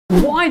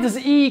Why does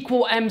E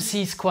equal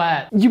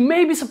mc²? You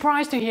may be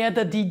surprised to hear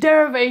that the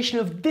derivation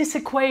of this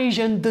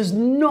equation does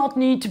not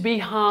need to be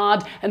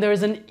hard, and there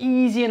is an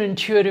easy and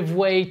intuitive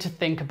way to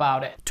think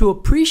about it. To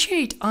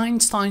appreciate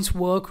Einstein's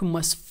work, we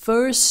must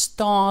first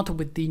start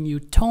with the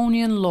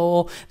Newtonian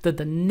law that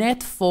the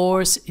net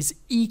force is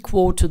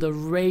equal to the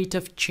rate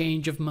of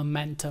change of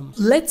momentum.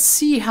 Let's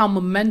see how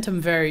momentum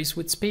varies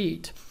with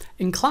speed.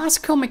 In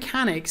classical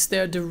mechanics, they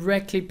are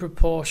directly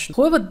proportional.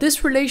 However,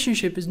 this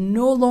relationship is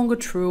no longer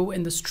true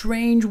in the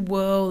strange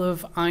world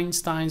of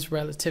Einstein's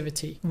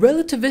relativity.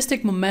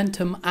 Relativistic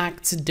momentum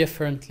acts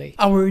differently.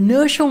 Our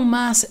inertial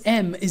mass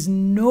m is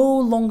no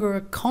longer a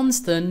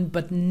constant,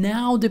 but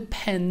now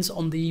depends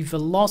on the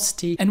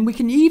velocity, and we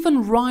can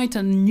even write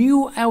a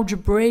new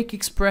algebraic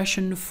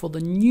expression for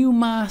the new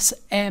mass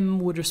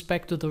m with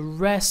respect to the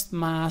rest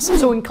mass.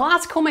 So in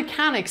classical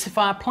mechanics, if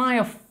I apply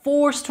a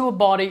force to a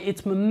body,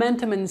 its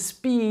momentum and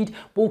speed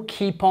will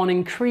keep on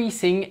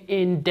increasing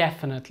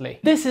indefinitely.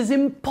 This is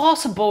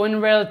impossible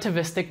in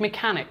relativistic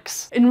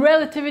mechanics. In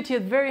relativity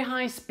at very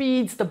high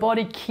speeds, the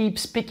body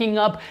keeps picking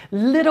up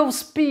little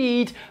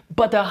speed,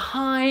 but a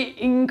high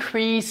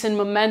increase in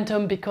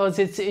momentum because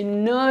its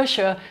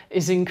inertia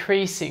is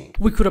increasing.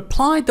 We could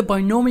apply the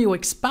binomial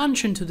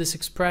expansion to this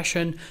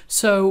expression,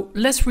 so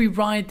let's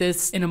rewrite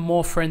this in a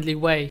more friendly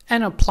way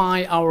and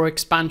apply our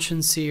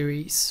expansion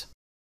series.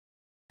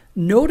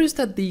 Notice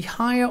that the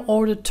higher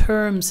order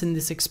terms in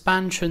this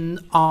expansion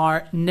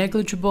are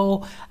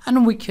negligible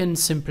and we can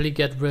simply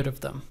get rid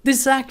of them. This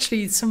is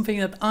actually something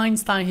that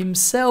Einstein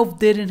himself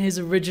did in his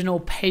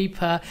original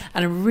paper,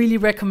 and I really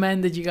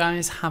recommend that you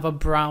guys have a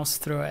browse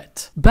through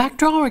it. Back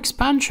to our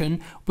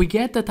expansion, we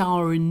get that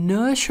our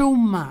inertial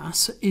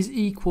mass is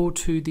equal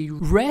to the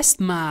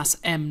rest mass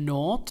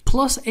m0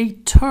 plus a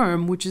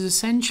term which is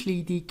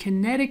essentially the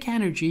kinetic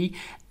energy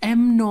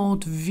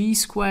m0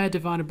 v²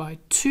 divided by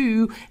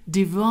 2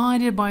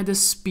 divided by the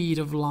speed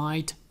of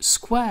light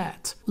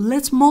squared.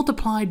 Let's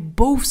multiply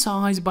both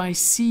sides by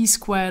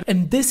c²,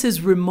 and this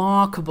is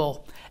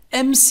remarkable.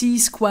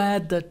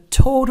 mc², the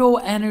total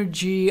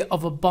energy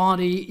of a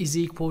body, is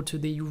equal to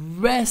the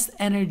rest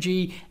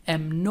energy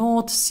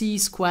m0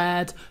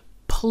 c²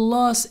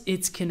 plus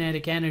its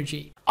kinetic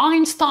energy.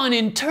 Einstein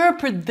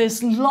interpreted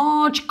this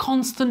large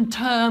constant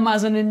term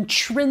as an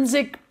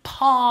intrinsic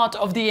part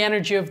of the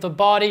energy of the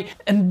body,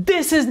 and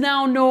this is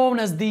now known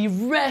as the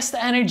rest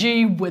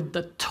energy, with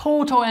the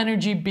total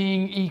energy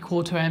being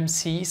equal to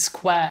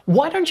mc².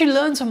 Why don't you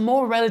learn some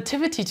more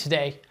relativity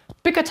today?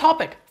 Pick a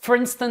topic, for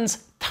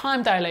instance,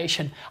 time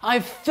dilation.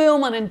 I've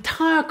filmed an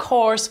entire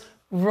course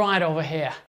right over here.